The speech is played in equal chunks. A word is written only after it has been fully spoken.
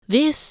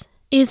This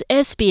is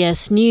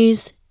SBS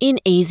News in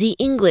Easy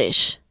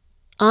English.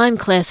 I'm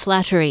Claire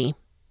Slattery.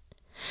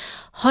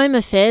 Home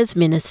Affairs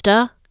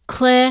Minister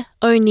Claire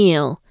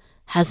O'Neill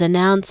has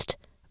announced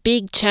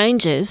big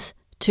changes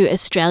to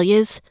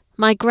Australia's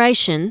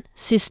migration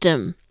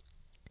system.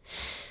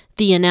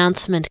 The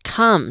announcement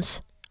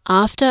comes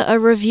after a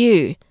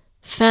review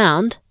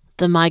found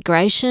the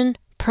migration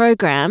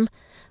program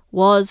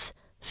was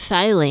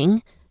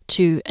failing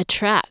to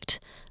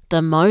attract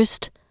the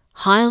most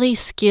highly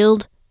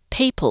skilled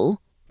people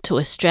to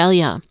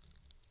Australia.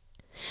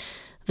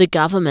 The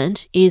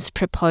government is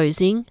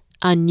proposing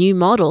a new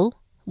model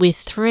with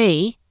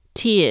 3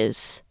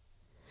 tiers.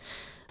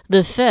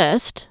 The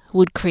first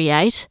would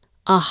create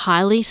a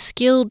highly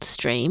skilled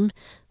stream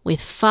with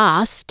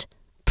fast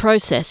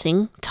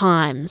processing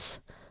times,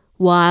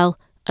 while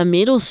a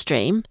middle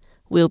stream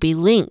will be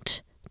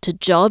linked to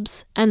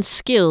Jobs and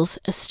Skills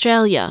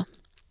Australia.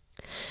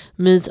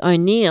 Ms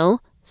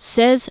O'Neill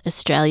says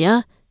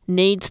Australia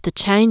needs the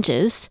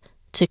changes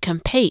to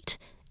compete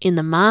in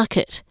the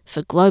market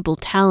for global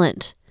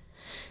talent.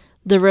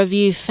 The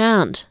review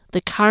found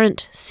the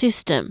current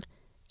system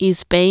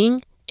is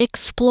being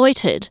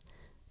exploited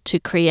to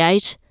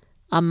create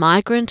a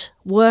migrant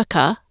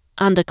worker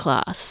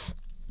underclass.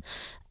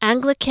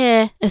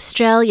 Anglicare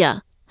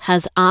Australia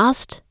has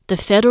asked the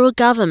federal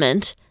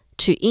government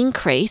to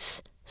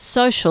increase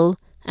social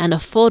and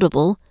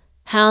affordable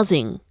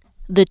housing.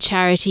 The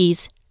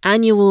charity's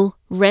annual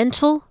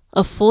rental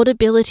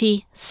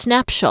affordability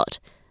snapshot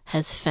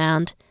has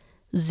found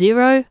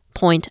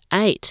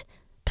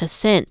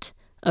 0.8%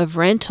 of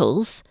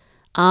rentals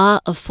are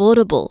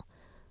affordable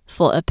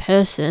for a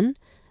person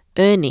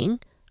earning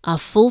a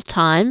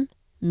full-time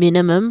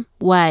minimum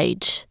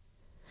wage.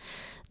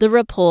 The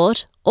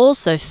report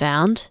also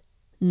found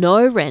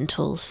no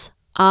rentals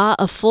are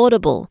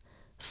affordable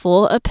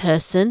for a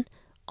person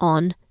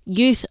on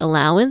youth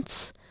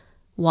allowance,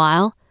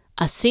 while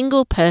a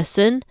single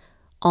person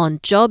on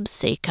job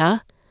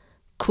seeker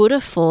could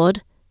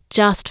afford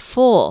just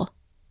 4,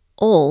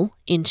 all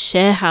in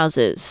share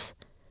houses.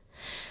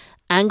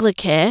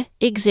 Anglicare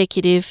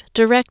Executive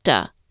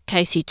Director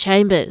Casey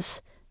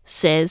Chambers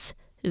says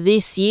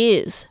this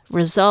year's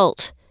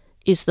result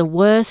is the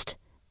worst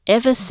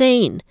ever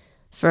seen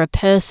for a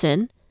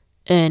person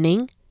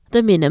earning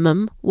the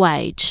minimum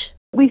wage.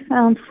 We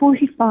found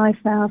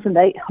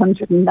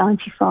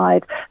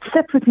 45,895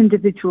 separate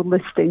individual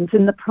listings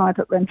in the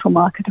private rental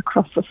market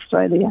across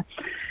Australia.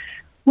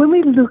 When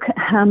we look at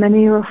how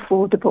many are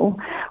affordable,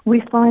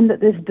 we find that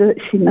there's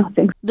virtually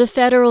nothing. The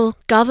federal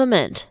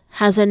government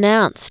has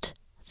announced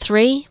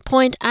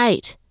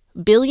 $3.8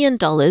 billion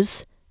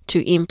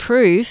to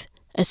improve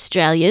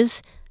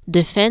Australia's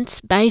defence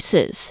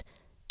bases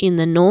in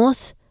the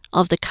north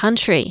of the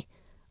country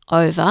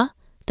over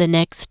the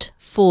next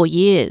 4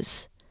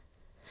 years.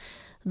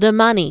 The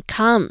money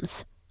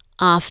comes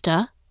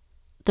after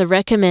the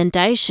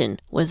recommendation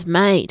was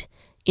made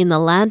in the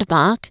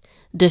landmark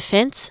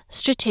Defence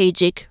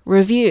Strategic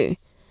Review,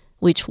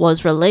 which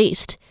was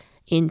released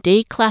in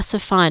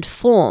declassified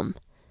form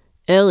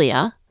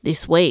earlier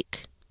this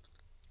week.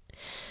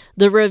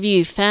 The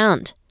review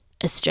found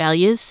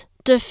Australia's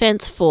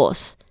Defence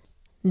Force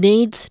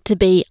needs to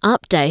be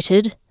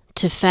updated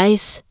to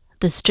face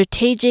the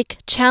strategic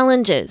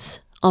challenges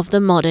of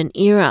the modern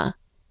era.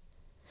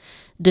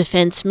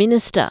 Defence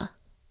Minister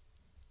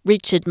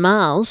Richard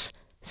Marles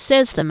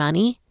says the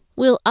money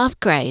will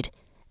upgrade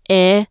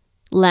air,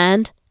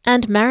 land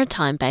and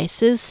maritime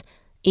bases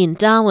in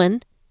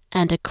Darwin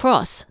and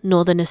across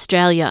Northern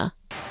Australia.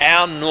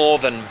 Our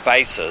northern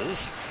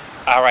bases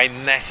are a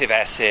massive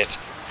asset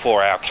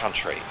for our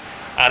country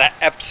and are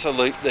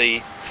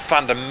absolutely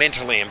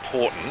fundamentally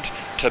important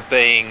to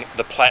being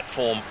the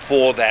platform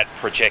for that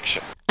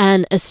projection.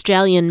 An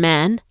Australian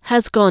man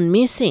has gone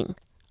missing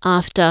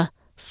after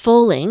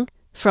falling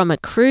from a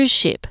cruise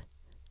ship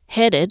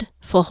headed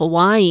for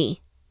Hawaii.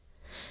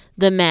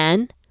 The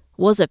man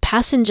was a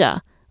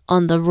passenger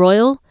on the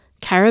Royal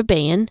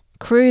Caribbean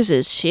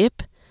Cruises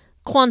ship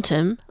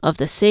Quantum of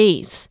the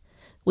Seas,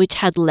 which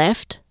had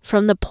left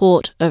from the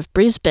port of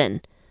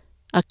Brisbane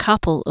a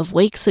couple of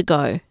weeks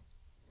ago.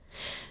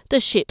 The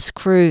ship's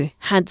crew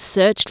had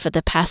searched for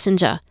the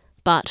passenger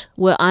but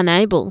were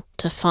unable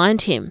to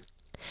find him,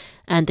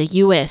 and the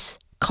US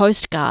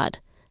Coast Guard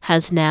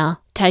has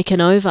now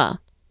taken over.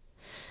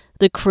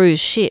 The cruise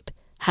ship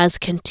has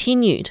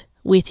continued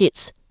with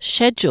its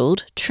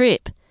scheduled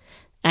trip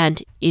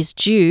and is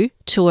due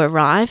to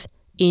arrive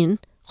in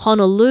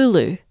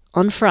Honolulu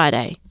on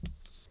Friday.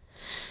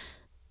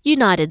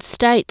 United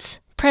States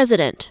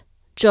President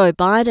Joe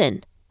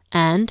Biden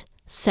and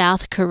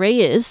South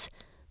Korea's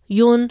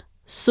Yoon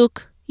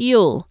Suk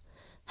Yeol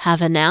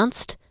have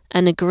announced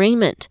an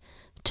agreement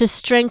to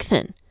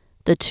strengthen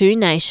the two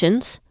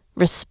nations'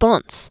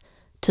 response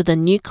to the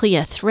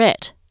nuclear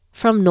threat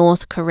from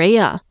North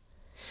Korea.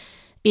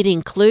 It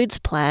includes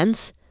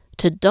plans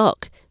to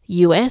dock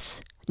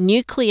US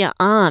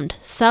nuclear-armed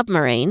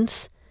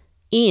submarines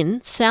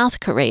in South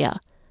Korea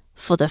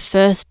for the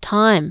first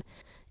time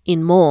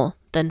in more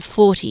than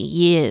 40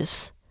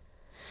 years.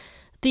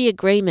 The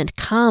agreement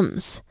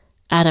comes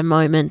at a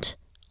moment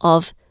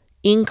of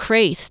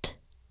increased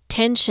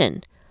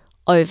tension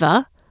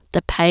over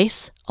the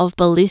pace of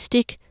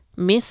ballistic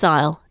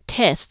missile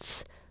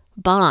tests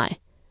by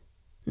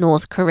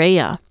North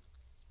Korea.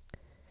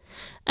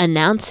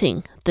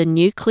 Announcing the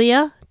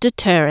nuclear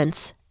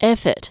deterrence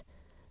effort,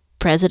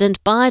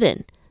 President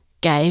Biden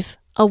gave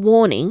a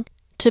warning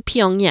to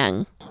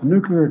Pyongyang. A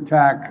nuclear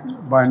attack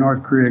by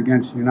North Korea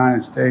against the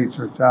United States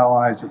or its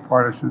allies or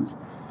partisans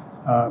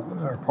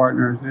or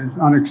partners is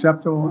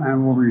unacceptable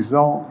and will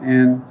result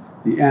in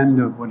the end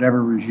of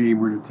whatever regime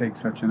were to take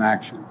such an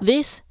action.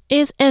 This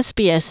is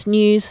SBS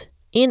News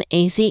in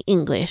Easy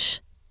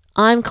English.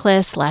 I'm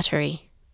Claire Slattery.